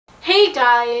Hey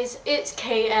guys, it's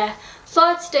Katie.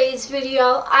 For today's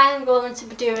video I am going to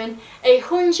be doing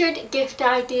 100 gift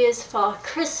ideas for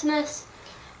Christmas.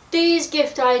 These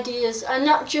gift ideas are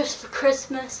not just for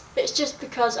Christmas, it's just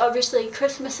because obviously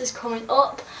Christmas is coming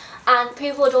up and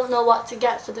people don't know what to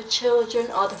get for the children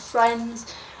or the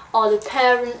friends or the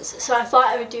parents, so I thought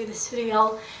I would do this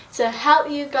video to help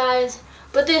you guys,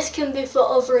 but this can be for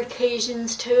other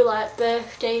occasions too, like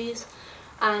birthdays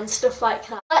and stuff like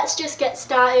that. Let's just get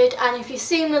started, and if you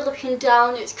see me looking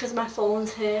down it's because my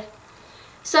phone's here.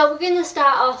 So we're going to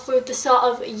start off with the sort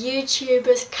of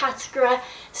YouTubers category.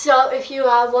 So if you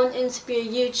are wanting to be a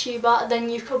YouTuber, then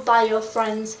you could buy your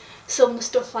friends some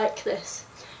stuff like this.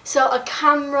 So a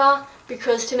camera,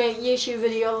 because to make YouTube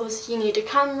videos you need a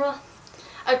camera.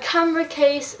 A camera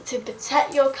case to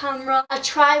protect your camera. A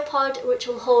tripod which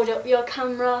will hold up your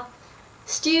camera.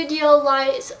 Studio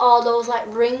lights, or those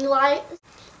like ring lights.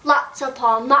 Laptop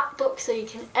or MacBook so you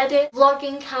can edit.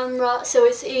 Vlogging camera so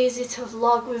it's easy to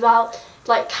vlog without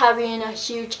like carrying a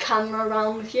huge camera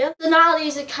around with you. So now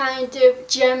these are kind of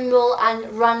general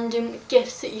and random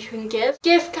gifts that you can give.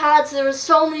 Gift cards, there are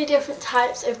so many different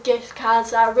types of gift cards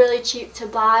that are really cheap to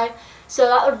buy, so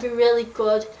that would be really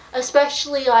good,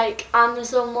 especially like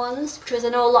Amazon ones, because I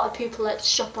know a lot of people like to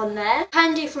shop on there.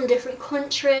 Candy from different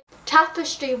countries,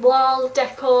 tapestry wall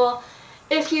decor.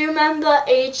 If you remember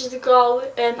ages ago,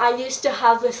 I used to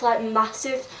have this like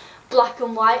massive black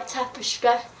and white tapestry,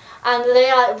 and they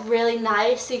are really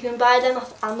nice. You can buy them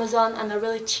off Amazon and they're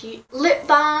really cheap. Lip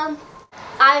balm,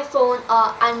 iPhone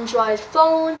or Android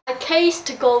phone, a case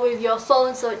to go with your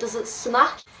phone so it doesn't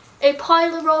smash, a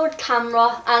Polaroid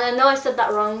camera, and I know I said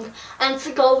that wrong, and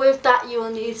to go with that you will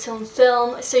need some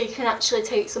film so you can actually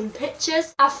take some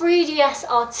pictures, a 3DS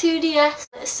or 2DS,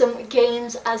 some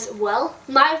games as well.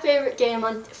 My favourite game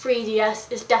on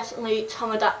 3DS is definitely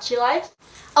Tomodachi Life.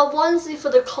 A onesie for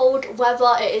the cold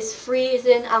weather, it is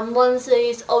freezing and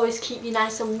onesies always keep you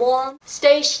nice and warm.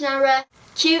 Stationery,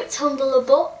 cute Tumblr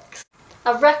books,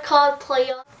 a record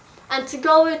player, and to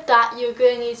go with that you're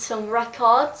going to need some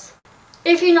records.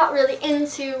 If you're not really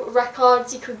into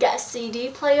records, you could get a CD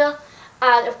player,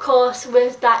 and of course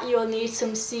with that you'll need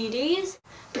some CDs.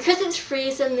 Because it's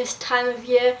freezing this time of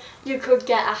year, you could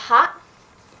get a hat,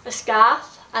 a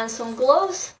scarf and some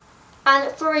gloves.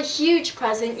 And for a huge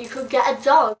present you could get a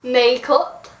dog.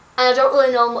 Makeup, and I don't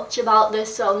really know much about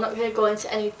this so I'm not going to go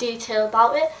into any detail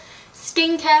about it.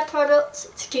 Skincare products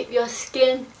to keep your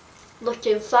skin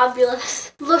looking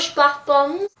fabulous. Lush bath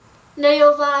bombs.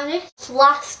 Nail varnish,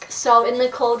 flask so in the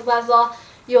cold weather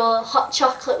your hot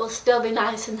chocolate will still be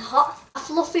nice and hot, a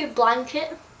fluffy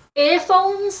blanket,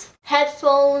 earphones,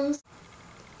 headphones,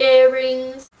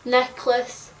 earrings,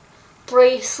 necklace,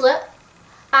 bracelet,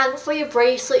 and for your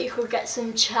bracelet you could get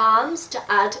some charms to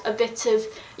add a bit of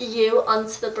you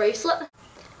onto the bracelet,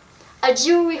 a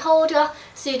jewellery holder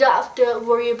so you don't have to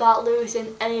worry about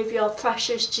losing any of your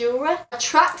precious jewellery, a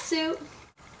tracksuit,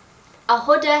 a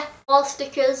hoodie, wall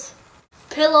stickers,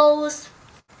 pillows,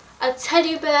 a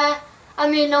teddy bear. I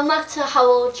mean, no matter how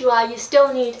old you are, you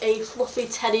still need a fluffy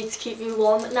teddy to keep you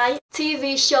warm at night.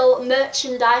 TV show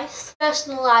merchandise,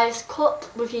 personalised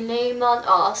cup with your name on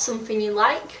or something you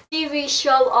like. TV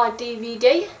show or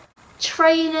DVD.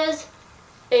 Trainers,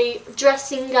 a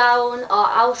dressing gown or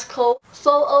house coat.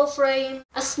 Photo frame,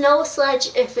 a snow sledge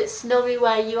if it's snowy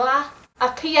where you are. A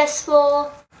PS4,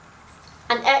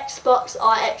 an Xbox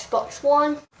or Xbox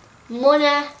One. Money.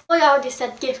 I already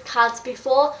said gift cards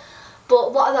before,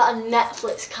 but what about a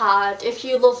Netflix card? If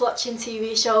you love watching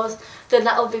TV shows, then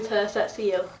that would be perfect for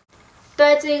you.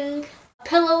 Bedding, a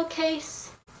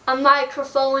pillowcase, a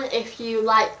microphone if you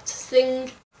like to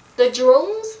sing, the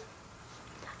drums,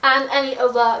 and any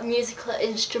other musical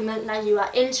instrument that you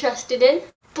are interested in.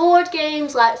 Board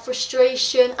games like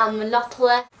Frustration and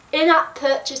Monopoly. In-app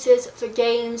purchases for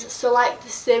games, so like The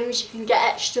Sims you can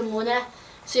get extra money.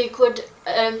 So you could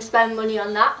spend money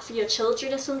on that for your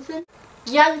children or something.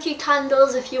 Yankee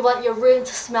candles if you want your room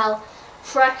to smell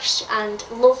fresh and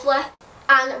lovely.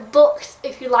 And books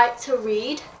if you like to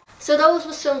read. So those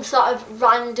were some sort of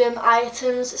random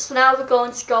items. So now we're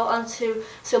going to go on to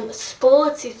some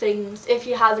sporty things if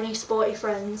you have any sporty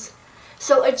friends.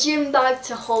 So a gym bag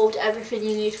to hold everything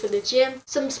you need for the gym.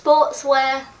 Some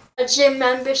sportswear. A gym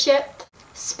membership.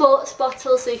 Sports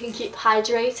bottle so you can keep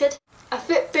hydrated. A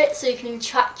Fitbit so you can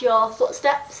track your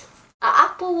footsteps, an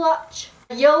Apple Watch,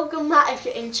 a yoga mat if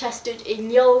you're interested in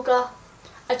yoga,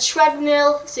 a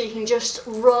treadmill so you can just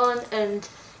run and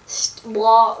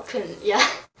walk and yeah,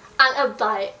 and a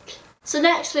bike. So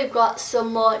next we've got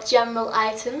some more general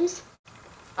items.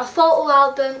 A photo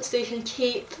album so you can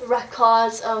keep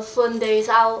records of fun days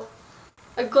out,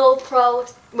 a a GoPro,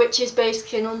 which is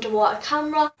basically an underwater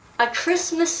camera, a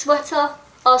Christmas sweater,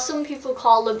 or some people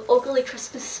call them ugly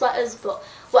Christmas sweaters, but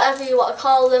whatever you want to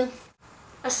call them,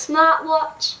 a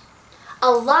smartwatch,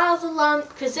 a lava lamp,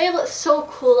 because they look so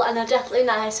cool and are definitely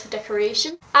nice for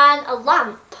decoration, and a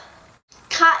lamp,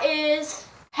 cat ears,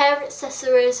 hair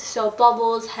accessories, so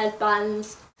bobbles,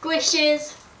 headbands,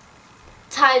 squishes,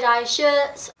 tie-dye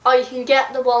shirts, or you can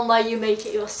get the one where you make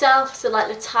it yourself, so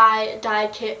like the tie-dye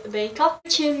kit maker.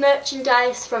 YouTube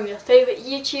merchandise from your favourite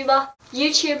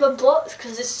YouTuber books,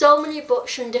 because there's so many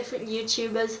books from different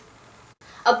YouTubers.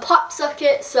 A pop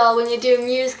socket, so when you're doing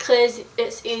musicals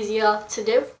it's easier to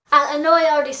do. And I know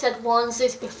I already said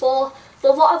onesies before,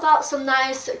 but what about some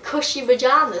nice cushy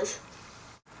pyjamas?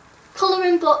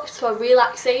 Colouring books for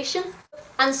relaxation,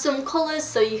 and some colours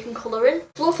so you can colour in.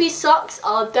 Fluffy socks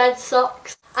or bed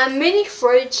socks. A mini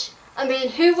fridge. I mean,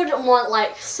 who wouldn't want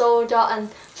like soda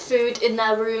and food in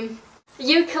their room?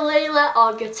 Ukulele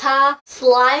or guitar.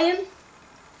 Slime.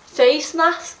 Face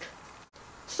mask.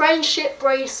 Friendship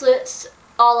bracelets,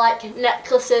 or like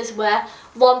necklaces where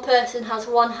one person has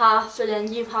one half and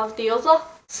then you have the other.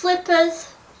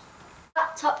 Slippers.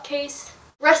 Laptop case.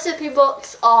 Recipe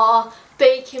books or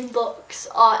baking books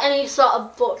or any sort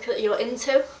of book that you're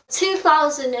into.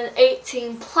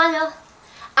 2018 planner,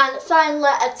 and finally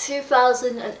a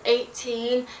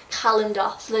 2018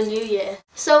 calendar for the new year.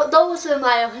 So those are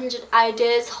my 100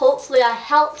 ideas. Hopefully I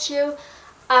helped you,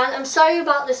 and I'm sorry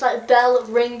about this like bell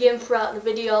ringing throughout the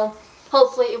video.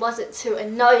 Hopefully it wasn't too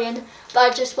annoying, but I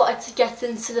just wanted to get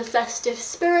into the festive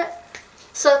spirit.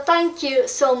 So thank you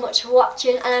so much for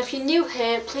watching, and if you're new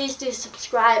here, please do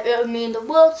subscribe. It would mean the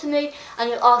world to me, and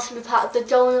you'll also be part of the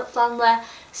Donut family,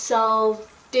 so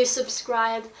do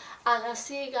subscribe, and I'll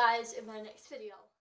see you guys in my next video.